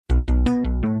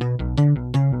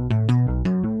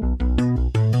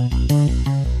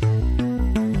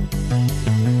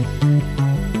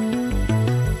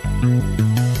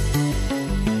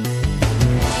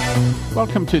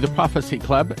Welcome to the Prophecy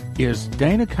Club. Is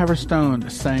Dana Coverstone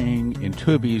saying in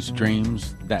two of his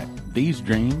dreams that these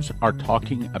dreams are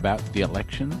talking about the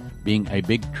election being a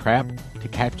big trap to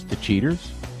catch the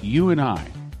cheaters? You and I,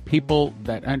 people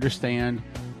that understand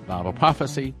Bible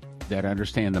prophecy, that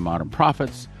understand the modern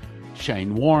prophets,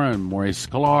 Shane Warren, Maurice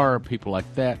Sklar, people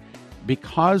like that,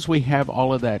 because we have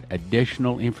all of that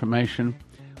additional information,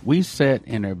 we sit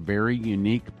in a very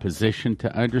unique position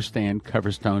to understand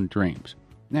Coverstone dreams.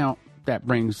 Now, that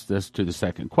brings us to the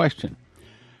second question.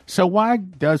 So why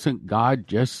doesn't God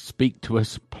just speak to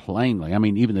us plainly? I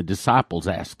mean, even the disciples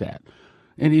asked that.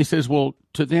 And he says, well,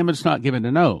 to them it's not given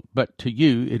to know, but to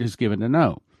you it is given to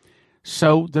know.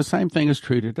 So the same thing is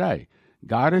true today.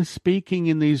 God is speaking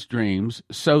in these dreams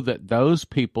so that those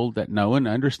people that know and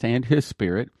understand his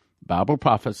spirit, Bible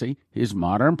prophecy, his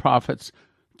modern prophets,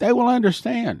 they will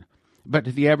understand. But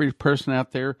to the average person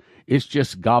out there, it's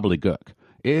just gobbledygook.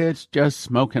 It's just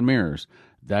smoke and mirrors.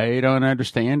 They don't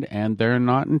understand, and they're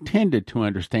not intended to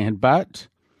understand. But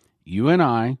you and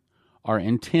I are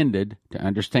intended to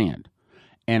understand.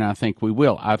 And I think we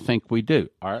will. I think we do.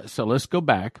 All right, so let's go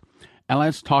back, and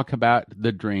let's talk about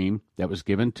the dream that was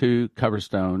given to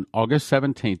Coverstone August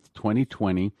 17th,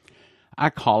 2020.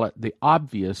 I call it the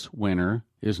obvious winner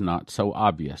is not so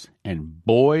obvious. And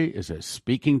boy, is it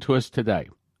speaking to us today.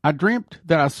 I dreamt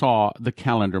that I saw the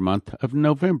calendar month of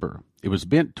November. It was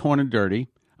bent, torn, and dirty.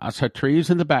 I saw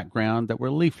trees in the background that were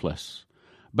leafless.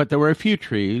 But there were a few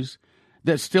trees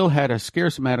that still had a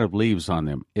scarce amount of leaves on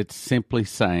them. It's simply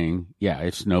saying, yeah,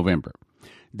 it's November.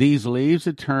 These leaves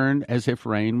had turned as if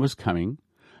rain was coming.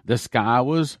 The sky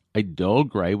was a dull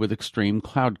gray with extreme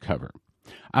cloud cover.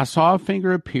 I saw a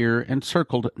finger appear and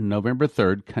circled November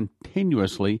 3rd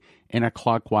continuously in a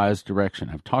clockwise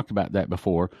direction. I've talked about that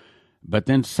before. But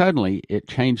then suddenly it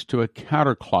changed to a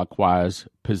counterclockwise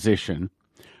position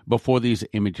before these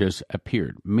images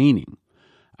appeared. Meaning,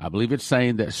 I believe it's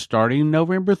saying that starting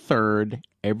November 3rd,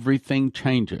 everything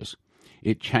changes.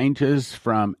 It changes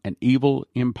from an evil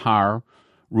empire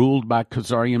ruled by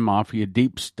Khazarian Mafia,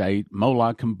 deep state,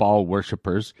 Moloch and Baal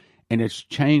worshippers, and it's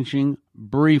changing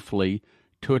briefly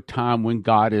to a time when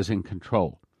God is in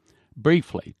control.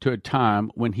 Briefly, to a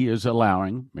time when he is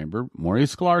allowing, remember,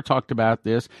 Maurice Sklar talked about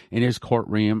this in his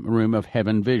courtroom of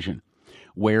heaven vision,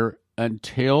 where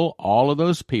until all of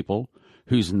those people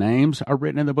whose names are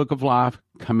written in the book of life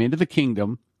come into the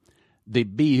kingdom, the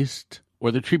beast or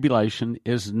the tribulation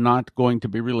is not going to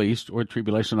be released, or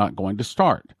tribulation not going to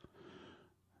start.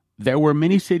 There were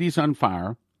many cities on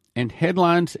fire and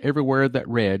headlines everywhere that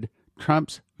read,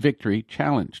 Trump's victory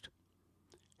challenged.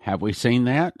 Have we seen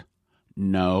that?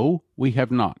 No, we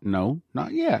have not. No,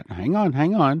 not yet. Hang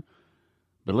on.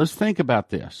 But let's think about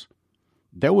this.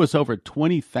 There was over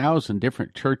 20,000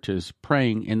 different churches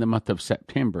praying in the month of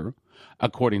September,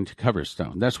 according to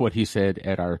Coverstone. That's what he said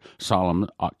at our solemn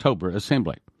October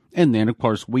assembly. And then, of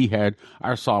course, we had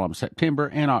our solemn September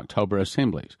and October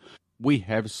assemblies. We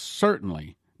have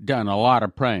certainly done a lot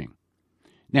of praying.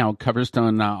 Now, Coverstone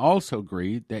and I also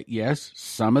agree that, yes,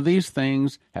 some of these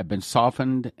things have been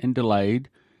softened and delayed,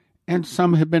 and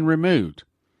some have been removed.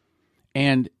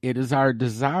 And it is our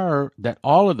desire that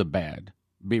all of the bad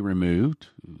be removed.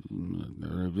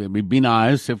 It would be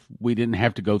nice if we didn't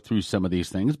have to go through some of these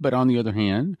things. But on the other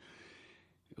hand,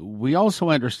 we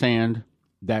also understand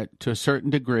that to a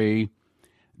certain degree,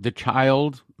 the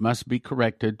child must be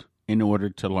corrected in order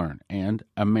to learn. And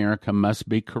America must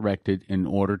be corrected in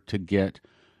order to get,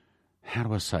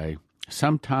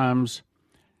 sometimes,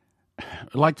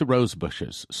 like the rose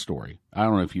bushes story. I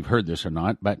don't know if you've heard this or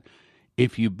not, but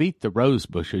if you beat the rose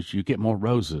bushes, you get more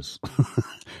roses.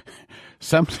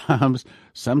 Sometimes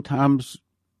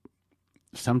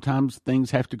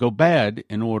things have to go bad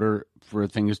in order for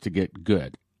things to get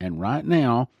good. And right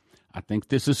now, I think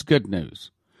this is good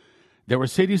news. There were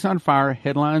cities on fire,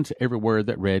 headlines everywhere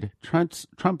that read,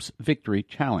 Trump's victory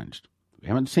challenged. We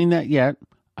haven't seen that yet.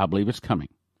 I believe it's coming.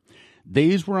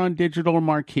 These were on digital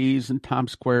marquees in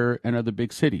Times Square and other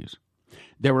big cities.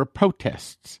 There were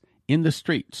protests in the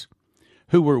streets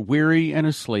who were weary and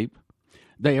asleep.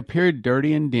 They appeared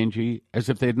dirty and dingy, as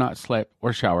if they had not slept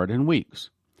or showered in weeks.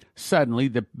 Suddenly,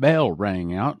 the bell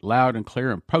rang out loud and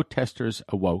clear, and protesters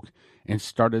awoke and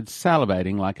started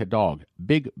salivating like a dog.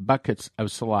 Big buckets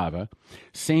of saliva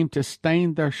seemed to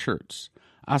stain their shirts.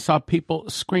 I saw people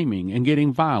screaming and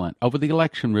getting violent over the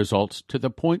election results to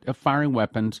the point of firing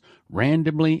weapons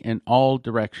randomly in all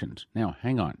directions. Now,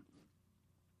 hang on.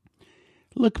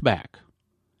 Look back.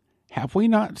 Have we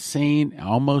not seen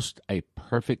almost a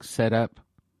perfect setup?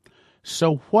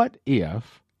 So what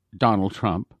if Donald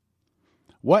Trump,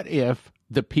 what if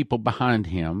the people behind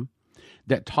him,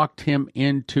 that talked him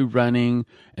into running,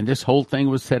 and this whole thing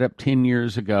was set up 10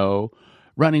 years ago,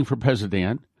 running for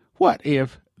president? What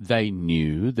if they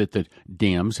knew that the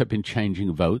Dems have been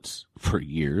changing votes for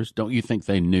years? Don't you think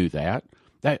they knew that?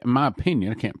 That, in my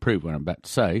opinion, I can't prove what I'm about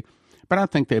to say, but I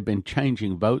think they've been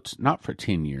changing votes not for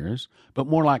 10 years, but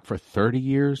more like for 30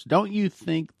 years. Don't you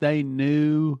think they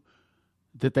knew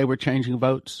that they were changing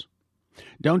votes?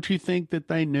 Don't you think that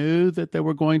they knew that they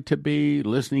were going to be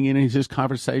listening in his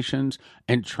conversations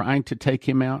and trying to take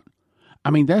him out?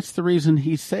 I mean, that's the reason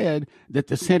he said that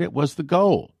the Senate was the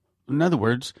goal. In other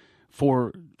words,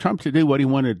 for Trump to do what he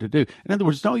wanted to do. In other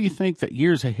words, don't you think that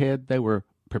years ahead they were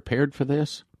prepared for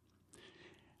this?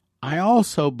 I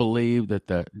also believe that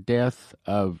the death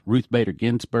of Ruth Bader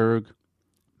Ginsburg,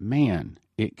 man,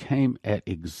 it came at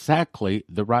exactly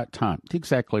the right time.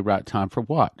 Exactly right time for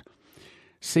what?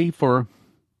 See, for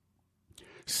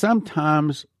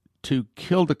sometimes to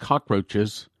kill the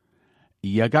cockroaches,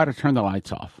 you got to turn the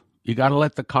lights off. You got to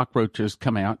let the cockroaches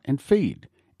come out and feed.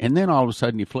 And then all of a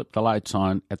sudden you flip the lights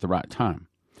on at the right time.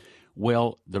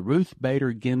 Well, the Ruth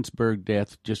Bader Ginsburg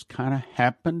death just kind of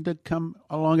happened to come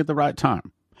along at the right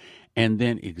time. And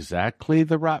then exactly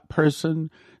the right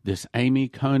person, this Amy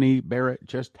Coney Barrett,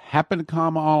 just happened to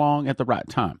come along at the right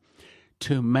time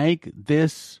to make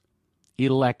this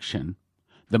election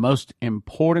the most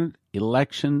important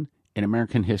election in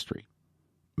American history.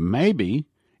 Maybe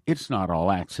it's not all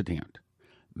accident.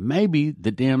 Maybe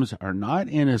the Dems are not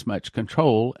in as much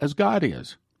control as God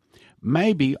is.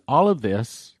 Maybe all of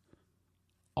this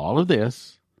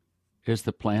is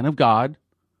the plan of God.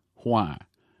 Why?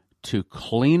 To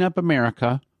clean up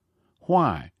America.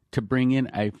 Why? To bring in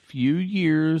a few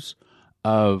years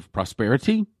of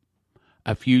prosperity,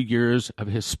 a few years of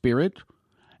his spirit,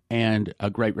 and a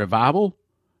great revival,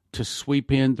 to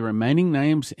sweep in the remaining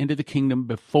names into the kingdom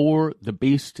before the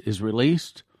beast is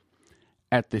released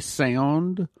at the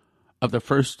sound of the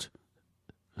first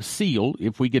seal,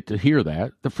 if we get to hear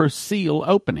that, the first seal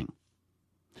opening.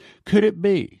 Could it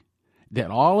be that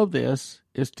all of this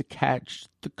is to catch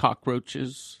the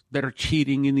cockroaches that are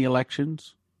cheating in the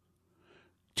elections?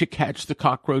 To catch the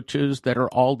cockroaches that are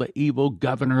all the evil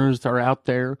governors that are out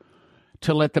there?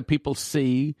 To let the people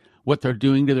see what they're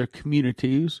doing to their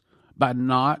communities by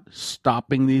not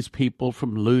stopping these people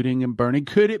from looting and burning?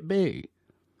 Could it be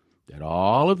that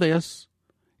all of this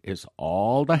is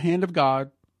all the hand of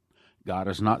God? God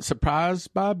is not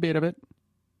surprised by a bit of it,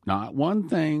 not one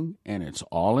thing, and it's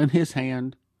all in his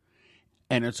hand,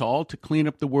 and it's all to clean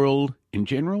up the world in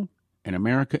general and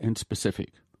America in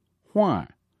specific. Why?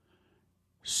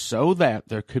 So that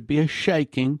there could be a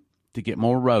shaking to get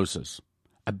more roses,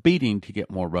 a beating to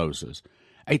get more roses,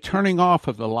 a turning off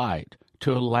of the light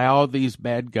to allow these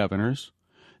bad governors,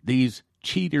 these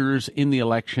cheaters in the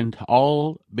election, to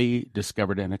all be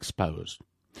discovered and exposed.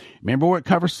 Remember what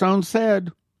Coverstone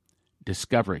said?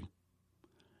 Discovery.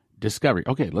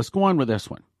 Okay, let's go on with this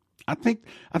one. I think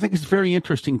it's very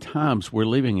interesting times we're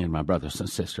living in, my brothers and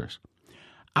sisters.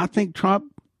 I think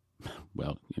Trump,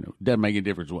 well, doesn't make a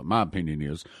difference what my opinion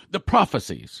is. The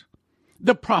prophecies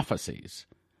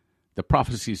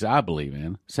I believe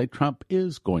in say Trump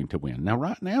is going to win. Now,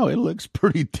 right now, it looks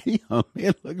pretty dim.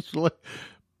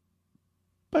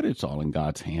 But it's all in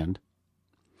God's hand.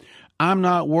 I'm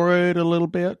not worried a little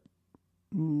bit.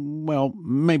 Well,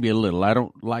 maybe a little. I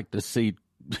don't like to see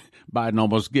Biden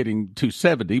almost getting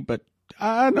 270, but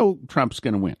I know Trump's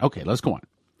going to win. Okay, let's go on.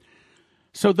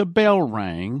 So the bell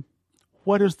rang.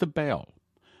 What is the bell?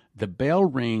 The bell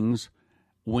rings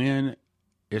when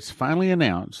it's finally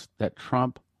announced that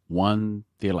Trump won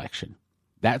the election.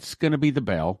 That's going to be the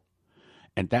bell,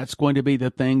 and that's going to be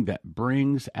the thing that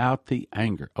brings out the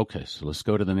anger. Okay, so let's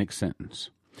go to the next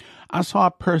sentence. I saw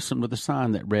a person with a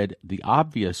sign that read, "The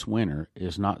obvious winner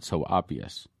is not so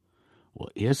obvious." Well,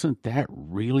 isn't that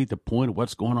really the point of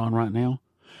what's going on right now?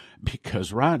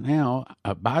 Because right now,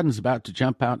 Biden's about to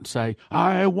jump out and say,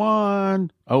 "I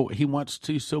won." Oh, he wants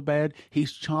to so bad,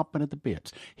 he's chomping at the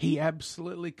bits. He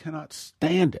absolutely cannot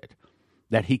stand it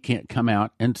that he can't come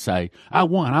out and say, "I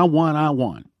won, I won, I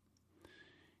won."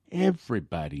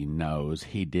 Everybody knows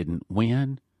he didn't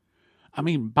win. I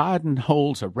mean, Biden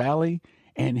holds a rally,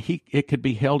 and it could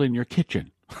be held in your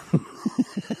kitchen.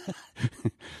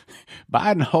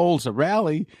 Biden holds a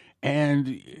rally, and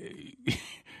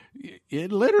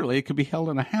it could be held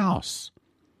in a house.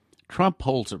 Trump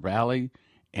holds a rally,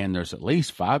 and there's at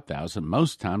least 5,000.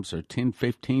 Most times there are 10,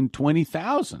 15,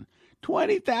 20,000.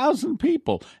 20,000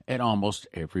 people at almost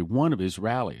every one of his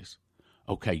rallies.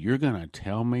 Okay, you're going to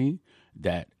tell me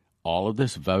that all of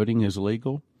this voting is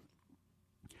legal?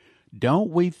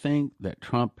 Don't we think that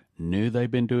Trump knew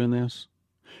they've been doing this?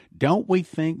 Don't we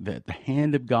think that the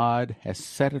hand of God has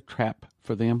set a trap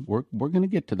for them? We're going to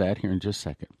get to that here in just a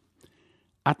second.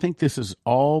 I think this is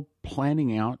all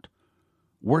planning out,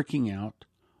 working out,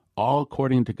 all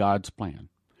according to God's plan.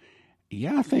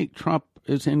 Yeah, I think Trump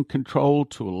is in control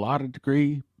to a lot of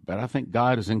degree, but I think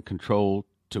God is in control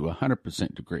to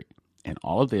 100% degree. And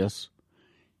all of this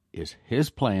is his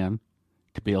plan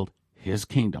to build his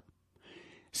kingdom.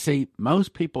 See,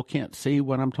 most people can't see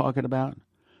what I'm talking about,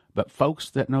 but folks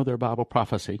that know their Bible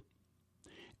prophecy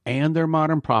and their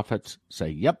modern prophets say,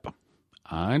 yep,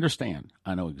 I understand.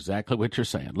 I know exactly what you're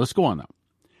saying. Let's go on, though.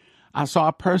 I saw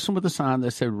a person with a sign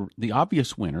that said the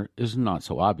obvious winner is not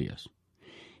so obvious.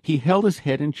 He held his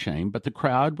head in shame, but the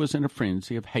crowd was in a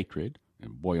frenzy of hatred,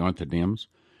 and boy, aren't the Dems,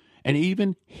 and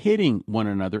even hitting one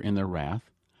another in their wrath.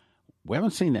 We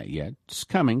haven't seen that yet. It's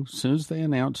coming as soon as they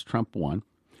announce Trump won.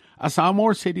 I saw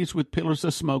more cities with pillars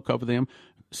of smoke over them,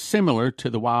 similar to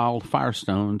the wild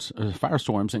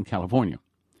firestorms in California.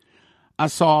 I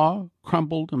saw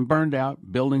crumbled and burned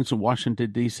out buildings in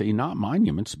Washington, D.C., not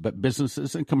monuments, but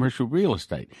businesses and commercial real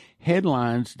estate.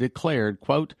 Headlines declared,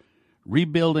 quote,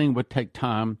 rebuilding would take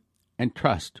time and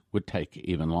trust would take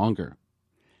even longer.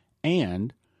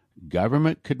 And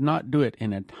government could not do it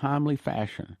in a timely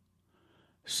fashion.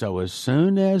 So as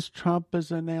soon as Trump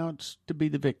is announced to be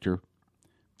the victor,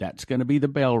 that's going to be the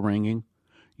bell ringing.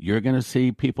 You're going to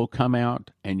see people come out,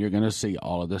 and you're going to see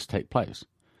all of this take place.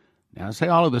 Now, I say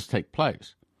all of this take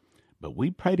place, but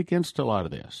we prayed against a lot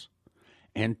of this.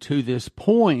 And to this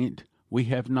point, we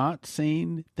have not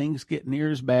seen things get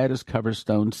near as bad as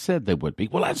Coverstone said they would be.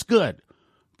 Well, that's good.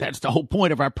 That's the whole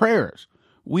point of our prayers.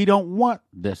 We don't want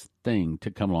this thing to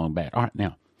come along bad. All right,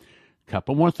 now, a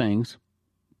couple more things,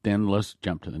 then let's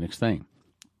jump to the next thing.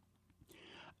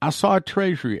 I saw a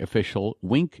Treasury official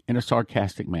wink in a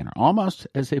sarcastic manner, almost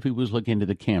as if he was looking into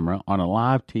the camera on a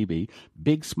live TV,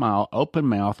 big smile, open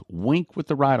mouth, wink with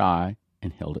the right eye,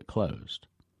 and held it closed.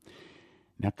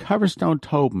 Now, Coverstone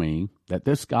told me that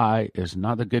this guy is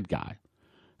not a good guy,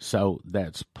 so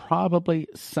that's probably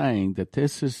saying that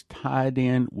this is tied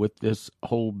in with this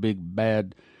whole big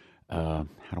bad, how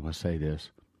do I say this?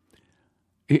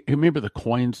 You remember the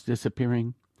coins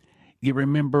disappearing? You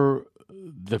remember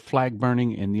the flag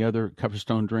burning in the other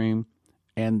Coverstone dream?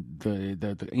 And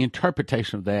the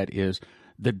interpretation of that is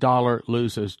the dollar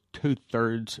loses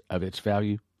 2/3 of its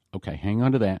value. Okay, hang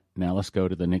on to that. Now let's go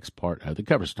to the next part of the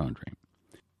Coverstone dream.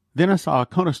 Then I saw a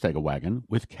Conestoga wagon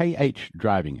with KH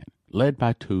driving it, led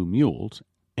by 2 mules,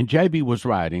 and JB was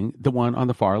riding the one on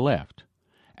the far left.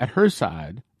 At her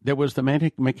side, there was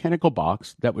the mechanical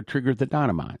box that would trigger the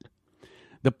dynamite.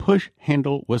 The push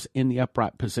handle was in the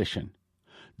upright position.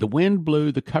 The wind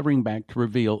blew the covering back to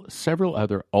reveal several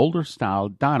other older-style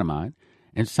dynamite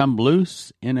and some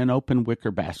loose in an open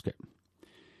wicker basket.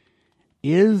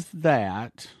 Is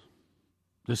that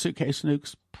the suitcase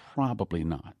nukes? Probably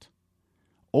not.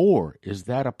 Or is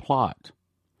that a plot?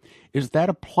 Is that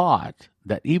a plot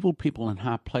that evil people in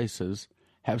high places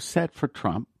have set for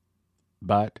Trump,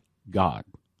 but God?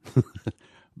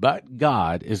 But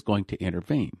God is going to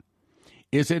intervene.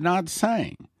 Is it not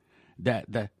saying that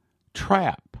the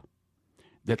trap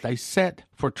that they set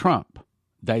for Trump,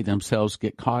 they themselves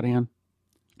get caught in?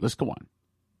 Let's go on.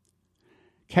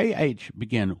 KH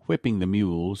began whipping the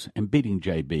mules and beating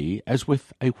JB as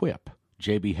with a whip.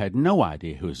 JB had no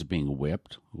idea who was being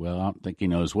whipped. Well, I don't think he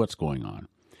knows what's going on.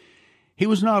 He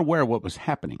was not aware of what was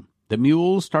happening. The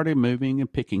mules started moving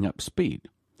and picking up speed.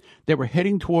 They were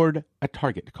heading toward a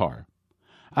target car.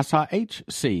 I saw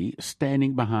HC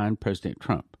standing behind President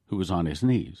Trump, who was on his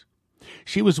knees.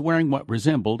 She was wearing what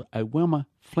resembled a Wilma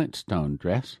Flintstone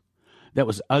dress that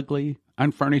was ugly,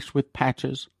 unfurnished with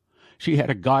patches. She had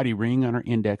a gaudy ring on her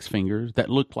index fingers that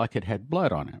looked like it had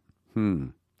blood on it.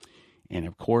 And,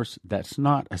 of course, that's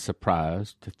not a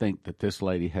surprise to think that this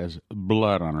lady has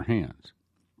blood on her hands.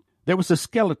 There was a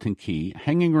skeleton key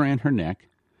hanging around her neck,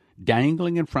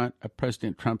 dangling in front of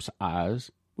President Trump's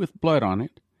eyes with blood on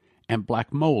it and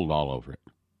black mold all over it.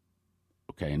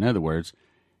 Okay, in other words,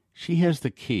 she has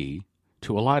the key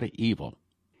to a lot of evil.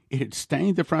 It had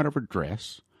stained the front of her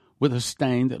dress with a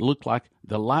stain that looked like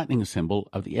the lightning symbol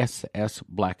of the SS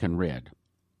black and red.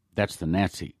 That's the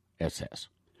Nazi SS.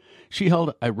 She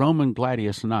held a Roman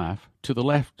gladius knife to the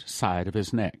left side of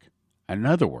his neck. In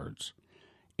other words,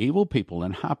 evil people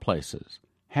in high places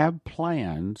have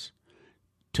plans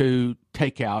to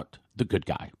take out the good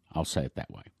guy. I'll say it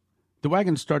that way. The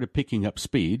wagon started picking up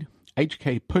speed.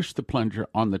 HK pushed the plunger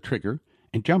on the trigger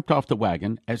and jumped off the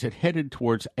wagon as it headed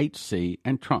towards HC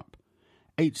and Trump.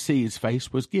 HC's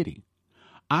face was giddy.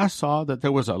 I saw that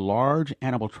there was a large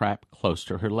animal trap close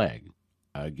to her leg.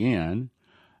 Again,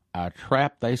 a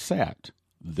trap they set,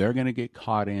 they're going to get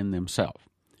caught in themselves.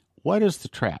 What is the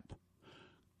trap?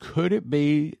 Could it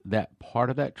be that part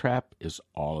of that trap is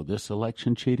all of this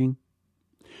election cheating?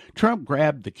 Trump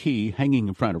grabbed the key hanging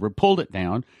in front of her, pulled it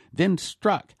down, then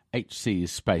struck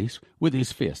HC's face with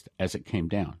his fist as it came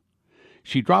down.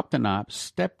 She dropped the knife,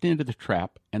 stepped into the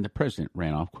trap, and the president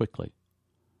ran off quickly.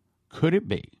 Could it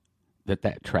be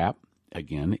that trap,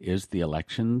 again, is the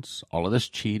elections, all of this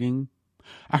cheating?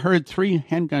 I heard 3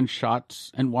 handgun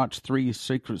shots and watched 3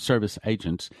 Secret Service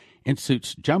agents in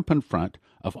suits jump in front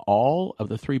of all of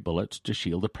the 3 bullets to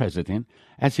shield the president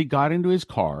as he got into his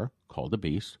car, called the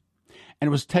Beast, and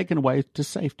was taken away to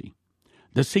safety.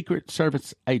 The Secret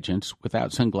Service agents,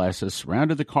 without sunglasses,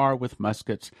 surrounded the car with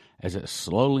muskets as it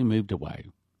slowly moved away.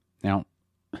 Now,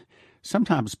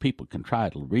 sometimes people can try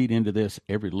to read into this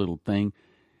every little thing.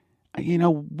 You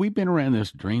know, we've been around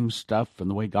this dream stuff and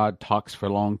the way God talks for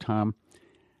a long time.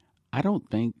 I don't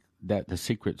think that the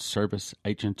Secret Service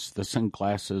agents, the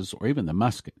sunglasses, or even the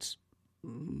muskets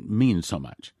mean so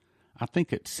much. I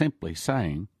think it's simply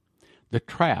saying the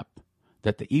trap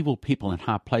that the evil people in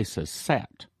high places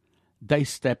set, they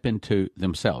step into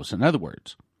themselves. In other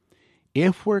words,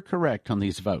 if we're correct on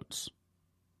these votes,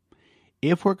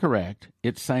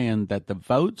 it's saying that the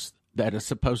votes that are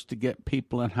supposed to get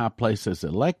people in high places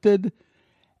elected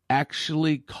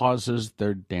actually causes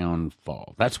their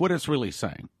downfall. That's what it's really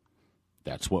saying.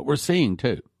 That's what we're seeing,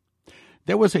 too.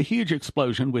 There was a huge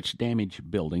explosion which damaged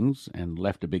buildings and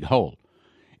left a big hole.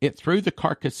 It threw the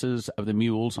carcasses of the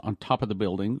mules on top of the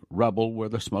building, rubble where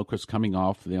the smoke was coming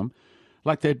off them,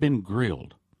 like they'd been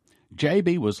grilled.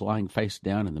 J.B. was lying face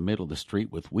down in the middle of the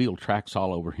street with wheel tracks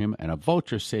all over him and a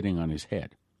vulture sitting on his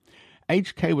head.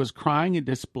 H.K. was crying in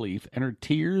disbelief, and her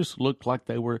tears looked like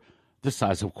they were the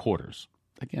size of quarters.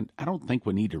 Again, I don't think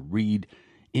we need to read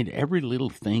in every little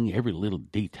thing, every little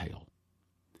detail.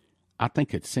 I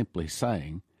think it's simply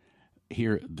saying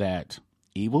here that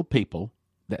evil people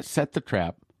that set the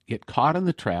trap get caught in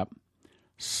the trap.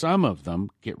 Some of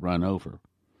them get run over.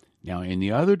 Now, in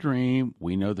the other dream,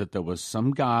 we know that there was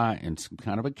some guy in some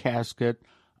kind of a casket.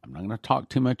 I'm not going to talk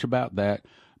too much about that,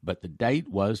 but the date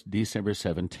was December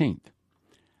 17th.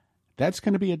 That's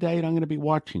going to be a date I'm going to be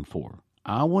watching for.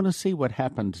 I want to see what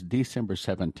happens December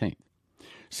 17th.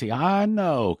 See, I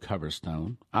know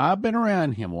Coverstone. I've been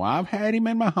around him. Well, I've had him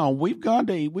in my home. We've gone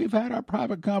to eat. We've had our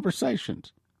private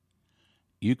conversations.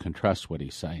 You can trust what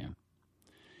he's saying.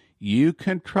 You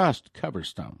can trust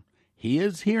Coverstone. He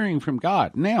is hearing from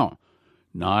God. Now,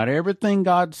 not everything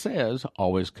God says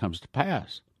always comes to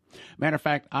pass. Matter of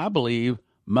fact, I believe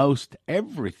most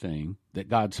everything that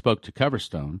God spoke to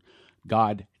Coverstone,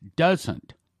 God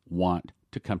doesn't want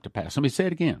to come to pass. Let me say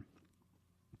it again.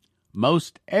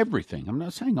 Most everything, I'm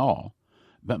not saying all,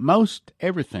 but most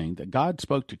everything that God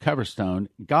spoke to Coverstone,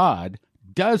 God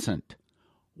doesn't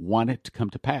want it to come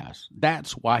to pass.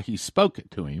 That's why he spoke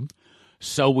it to him,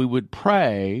 so we would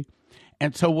pray,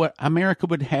 and so what America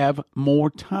would have more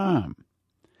time.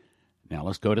 Now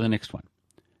let's go to the next one.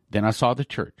 Then I saw the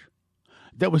church.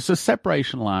 There was a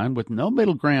separation line with no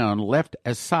middle ground left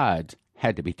as sides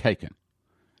had to be taken.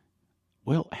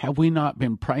 Well, have we not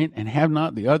been praying, and have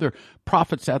not the other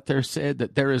prophets out there said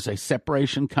that there is a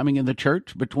separation coming in the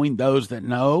church between those that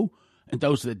know and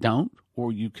those that don't?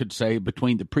 Or you could say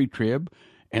between the pre-trib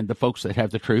and the folks that have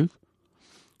the truth?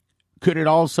 Could it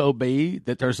also be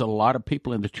that there's a lot of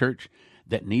people in the church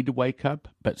that need to wake up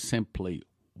but simply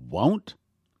won't?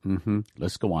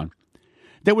 Let's go on.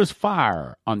 There was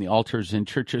fire on the altars in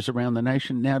churches around the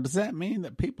nation. Now, does that mean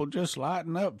that people just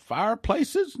lighten up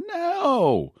fireplaces?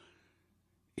 No.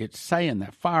 It's saying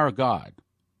that fire of God,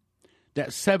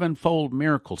 that sevenfold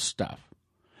miracle stuff,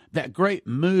 that great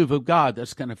move of God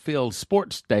that's going to fill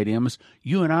sports stadiums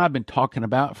you and I have been talking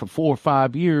about for 4 or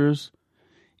 5 years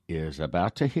is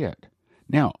about to hit.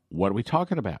 Now, what are we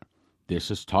talking about? This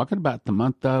is talking about the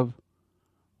month of,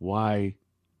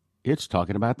 it's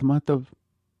talking about the month of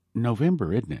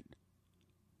November, isn't it?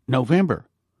 November.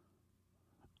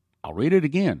 I'll read it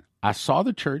again. I saw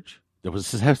the church. There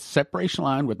was a separation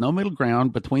line with no middle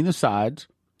ground between the sides.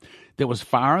 There was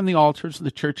fire on the altars of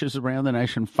the churches around the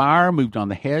nation. Fire moved on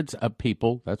the heads of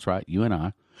people, that's right, you and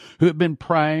I, who had been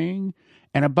praying,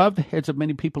 and above the heads of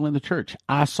many people in the church.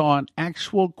 I saw an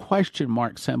actual question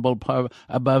mark symbol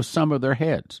above some of their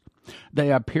heads.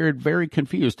 They appeared very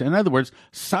confused. In other words,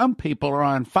 some people are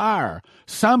on fire.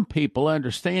 Some people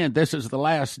understand this is the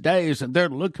last days, and they're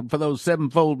looking for those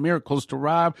sevenfold miracles to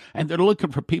arrive, and they're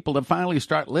looking for people to finally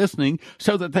start listening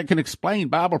so that they can explain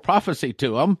Bible prophecy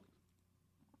to them.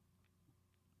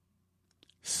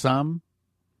 Some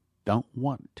don't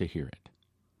want to hear it.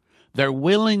 They're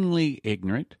willingly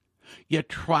ignorant. You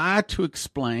try to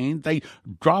explain, they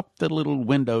drop the little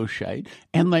window shade,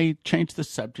 and they change the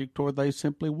subject, or they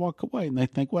simply walk away, and they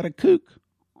think, what a kook.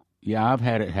 Yeah, I've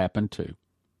had it happen too.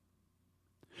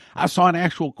 I saw an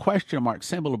actual question mark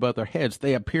symbol above their heads.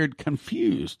 They appeared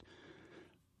confused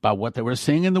by what they were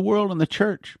seeing in the world and the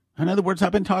church. In other words,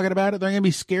 I've been talking about it. They're going to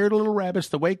be scared little rabbits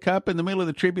to wake up in the middle of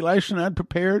the tribulation,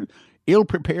 unprepared,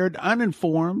 ill-prepared,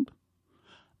 uninformed.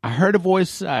 I heard a voice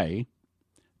say,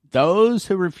 those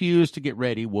who refuse to get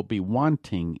ready will be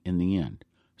wanting in the end.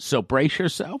 So brace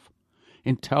yourself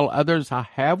and tell others I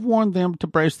have warned them to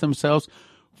brace themselves,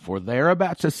 for they're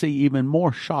about to see even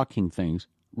more shocking things.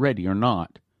 Ready or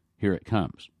not, here it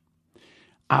comes.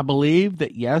 I believe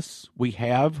that, yes, we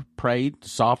have prayed,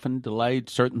 softened, delayed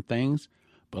certain things,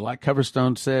 but like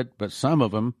Coverstone said, but some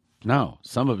of them, no,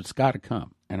 some of it's got to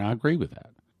come, and I agree with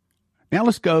that. Now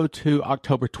let's go to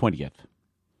October 20th.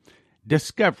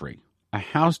 Discovery, a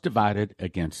house divided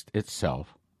against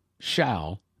itself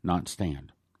shall not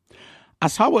stand. I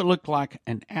saw what looked like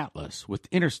an atlas with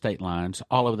interstate lines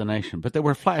all over the nation, but they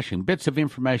were flashing bits of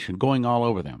information going all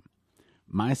over them.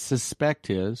 My suspect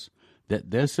is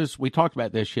that this is, we talked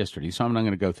about this yesterday, so I'm not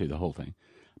going to go through the whole thing,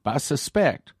 but I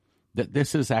suspect that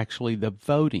this is actually the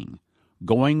voting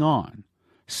going on.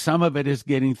 Some of it is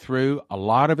getting through. A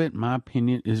lot of it, in my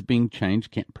opinion, is being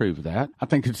changed. Can't prove that. I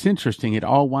think it's interesting. It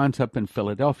all winds up in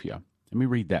Philadelphia. Let me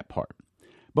read that part.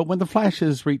 But when the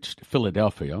flashes reached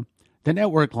Philadelphia, the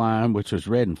network line, which was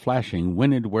red and flashing,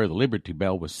 went into where the Liberty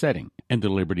Bell was setting, and the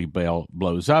Liberty Bell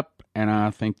blows up, and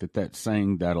I think that that's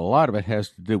saying that a lot of it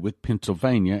has to do with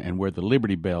Pennsylvania and where the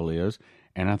Liberty Bell is,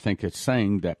 and I think it's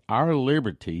saying that our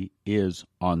liberty is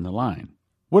on the line.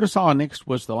 What I saw next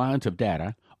was the lines of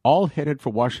data, all headed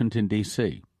for Washington,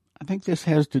 D.C. I think this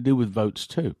has to do with votes,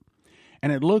 too.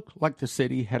 And it looked like the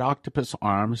city had octopus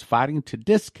arms fighting to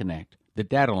disconnect the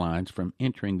data lines from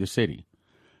entering the city.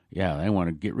 Yeah, they want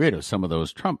to get rid of some of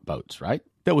those Trump votes, right?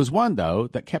 There was one, though,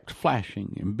 that kept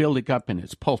flashing and building up in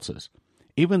its pulses,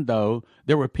 even though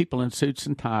there were people in suits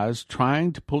and ties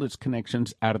trying to pull its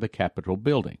connections out of the Capitol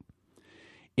building.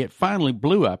 It finally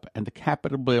blew up, and the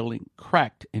Capitol building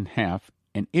cracked in half,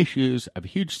 and issues of a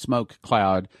huge smoke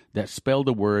cloud that spelled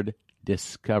the word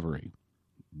discovery.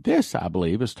 This, I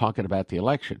believe, is talking about the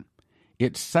election.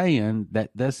 It's saying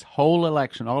that this whole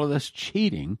election, all of this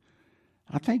cheating,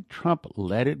 I think Trump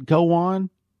let it go on.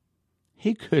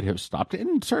 He could have stopped it.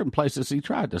 In certain places, he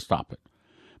tried to stop it.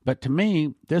 But to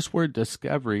me, this word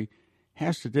discovery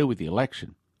has to do with the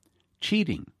election,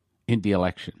 cheating in the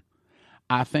election.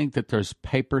 I think that there's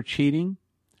paper cheating.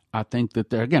 I think that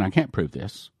there, again, I can't prove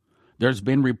this. There's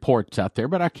been reports out there,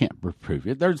 but I can't prove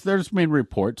it. There's been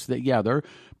reports that, yeah, there are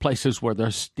places where they're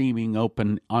steaming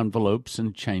open envelopes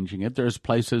and changing it. There's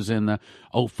places in the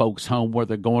old folks' home where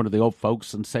they're going to the old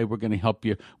folks and say, we're going to help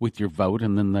you with your vote,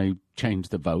 and then they change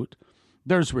the vote.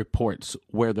 There's reports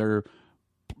where there are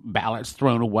ballots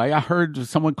thrown away. I heard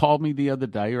someone called me the other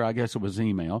day, or I guess it was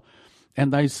email,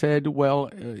 and they said, well,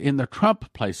 in the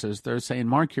Trump places, they're saying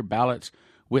mark your ballots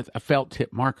with a felt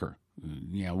tip marker.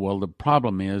 Yeah, well, the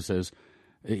problem is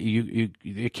you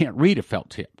can't read a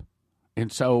felt tip.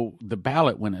 And so the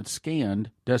ballot, when it's scanned,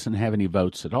 doesn't have any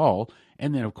votes at all.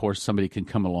 And then, of course, somebody can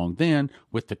come along then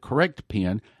with the correct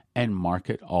pen and mark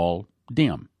it all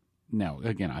dim. Now,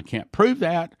 again, I can't prove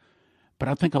that, but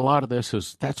I think a lot of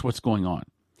this that's what's going on.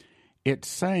 It's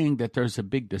saying that there's a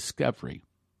big discovery.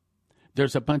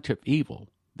 There's a bunch of evil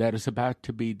that is about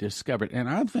to be discovered. And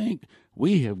I think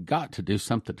we have got to do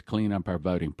something to clean up our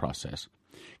voting process.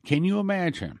 Can you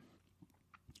imagine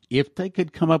if they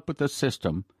could come up with a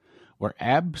system where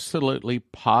absolutely,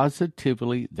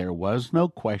 positively, there was no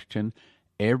question,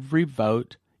 every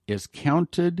vote is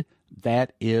counted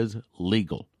that is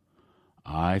legal?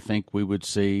 I think we would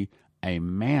see a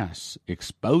mass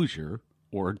exposure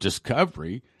or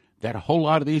discovery that a whole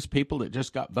lot of these people that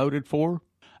just got voted for,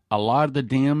 a lot of the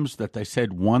Dems that they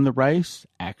said won the race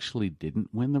actually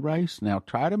didn't win the race. Now,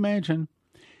 try to imagine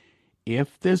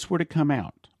if this were to come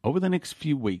out over the next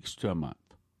few weeks to a month,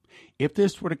 if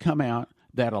this were to come out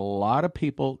that a lot of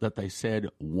people that they said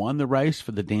won the race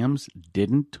for the Dems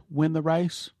didn't win the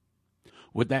race,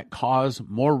 would that cause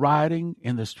more rioting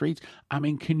in the streets? I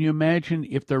mean, can you imagine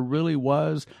if there really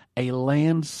was a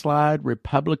landslide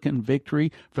Republican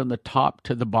victory from the top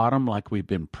to the bottom like we've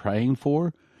been praying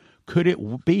for? Could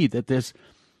it be that this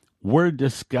word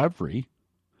discovery,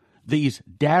 these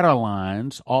data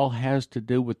lines, all has to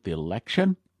do with the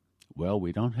election? Well,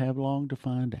 we don't have long to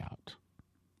find out.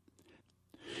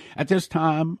 At this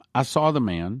time, I saw the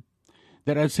man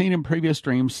that I'd seen in previous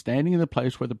dreams standing in the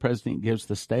place where the president gives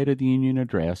the State of the Union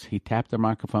address. He tapped the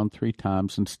microphone 3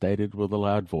 times and stated with a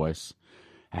loud voice,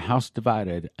 A house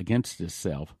divided against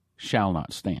itself shall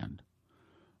not stand.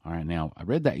 All right, now, I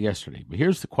read that yesterday, but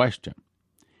here's the question.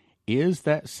 Is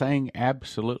that saying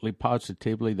absolutely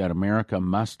positively that America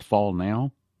must fall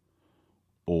now?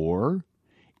 Or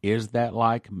is that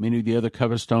like many of the other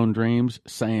Coverstone dreams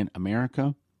saying,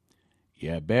 America,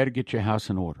 you better get your house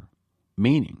in order?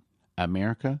 Meaning,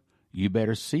 America, you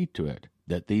better see to it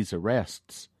that these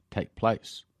arrests take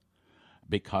place.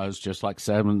 Because just like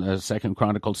 2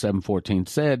 Chronicles 7:14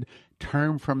 said,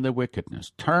 turn from the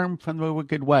wickedness, turn from the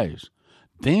wicked ways.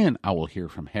 Then I will hear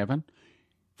from heaven,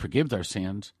 forgive their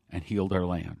sins, and heal their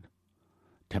land.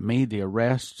 To me, the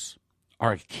arrests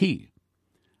are a key.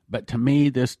 But to me,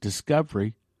 this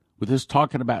discovery, with this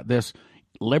talking about this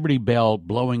Liberty Bell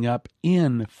blowing up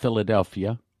in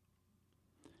Philadelphia,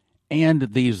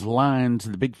 and these lines,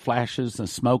 the big flashes and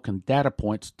smoke and data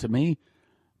points, to me,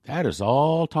 that is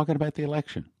all talking about the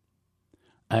election.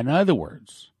 In other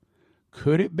words,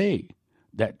 could it be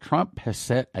that Trump has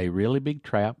set a really big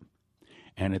trap,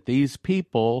 and that these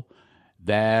people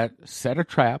that set a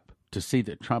trap to see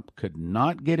that Trump could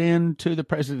not get into the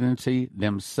presidency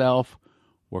themselves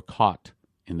were caught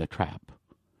in the trap?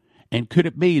 And could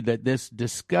it be that this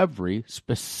discovery,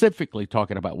 specifically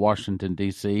talking about Washington,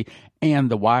 D.C. and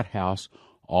the White House,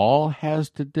 all has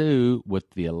to do with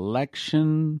the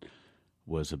election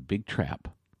was a big trap?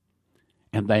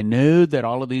 And they knew that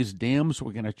all of these Dems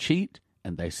were going to cheat,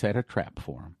 and they set a trap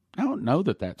for them. I don't know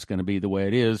that that's going to be the way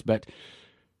it is, but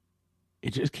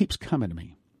it just keeps coming to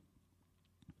me.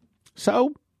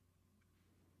 So,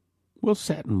 we'll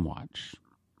sit and watch.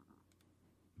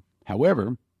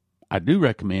 However, I do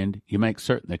recommend you make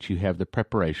certain that you have the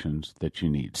preparations that you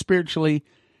need, spiritually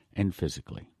and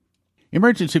physically.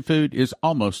 Emergency food is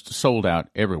almost sold out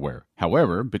everywhere.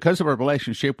 However, because of our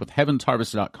relationship with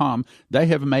HeavensHarvest.com, they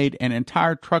have made an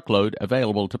entire truckload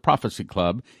available to Prophecy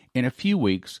Club in a few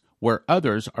weeks, where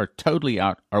others are totally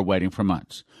out or waiting for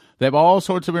months. They have all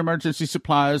sorts of emergency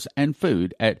supplies and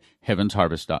food at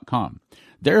HeavensHarvest.com.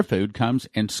 Their food comes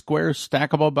in square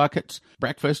stackable buckets,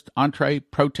 breakfast, entree,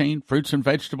 protein, fruits and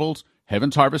vegetables.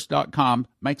 HeavensHarvest.com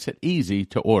makes it easy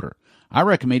to order. I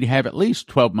recommend you have at least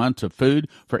 12 months of food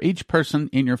for each person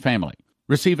in your family.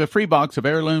 Receive a free box of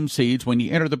heirloom seeds when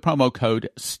you enter the promo code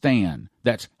STAN.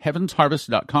 That's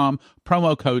HeavensHarvest.com,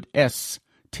 promo code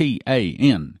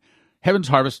STAN.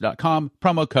 HeavensHarvest.com,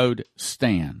 promo code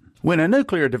STAN. When a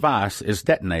nuclear device is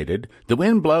detonated, the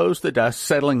wind blows the dust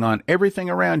settling on everything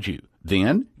around you.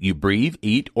 Then you breathe,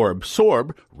 eat, or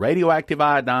absorb radioactive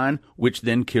iodine, which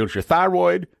then kills your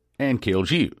thyroid and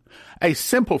kills you. A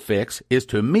simple fix is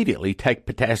to immediately take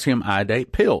potassium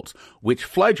iodate pills, which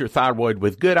flood your thyroid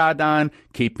with good iodine,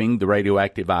 keeping the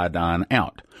radioactive iodine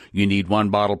out. You need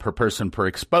 1 bottle per person per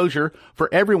exposure for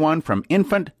everyone from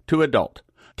infant to adult.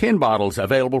 10 bottles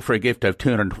available for a gift of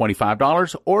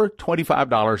 $225 or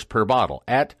 $25 per bottle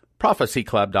at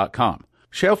prophecyclub.com.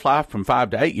 Shelf life from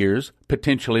 5 to 8 years,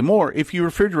 potentially more if you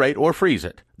refrigerate or freeze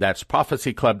it. That's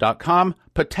prophecyclub.com,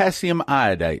 potassium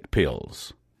iodate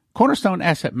pills.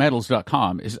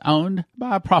 CornerstoneAssetMetals.com is owned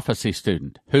by a prophecy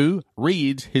student who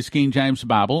reads his King James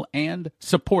Bible and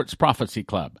supports Prophecy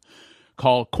Club.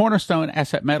 Call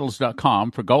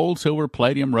CornerstoneAssetMetals.com for gold, silver,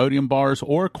 palladium, rhodium bars,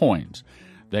 or coins.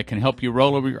 They can help you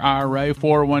roll over your IRA,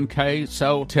 401k,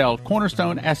 so tell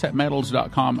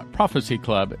CornerstoneAssetMetals.com Prophecy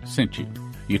Club sent you.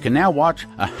 You can now watch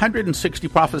 160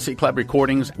 Prophecy Club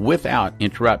recordings without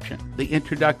interruption. The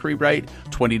introductory rate,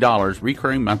 $20,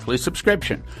 recurring monthly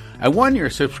subscription. A 1-year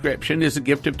subscription is a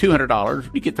gift of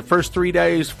 $200. You get the first 3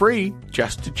 days free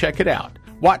just to check it out.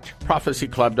 Watch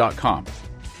prophecyclub.com.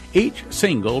 Each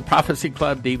single Prophecy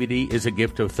Club DVD is a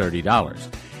gift of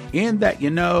 $30. In that you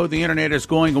know the internet is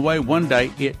going away one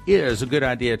day, it is a good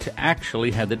idea to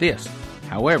actually have the disc.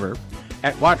 However,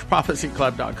 at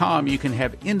WatchProphecyClub.com, you can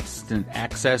have instant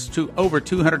access to over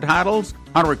 200 titles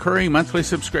on a recurring monthly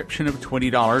subscription of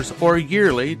 $20 or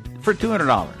yearly for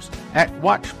 $200 at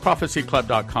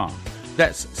WatchProphecyClub.com.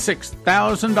 That's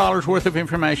 $6,000 worth of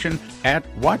information at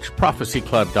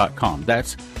WatchProphecyClub.com.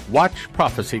 That's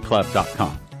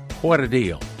WatchProphecyClub.com. What a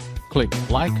deal.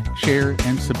 Click like, share,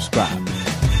 and subscribe.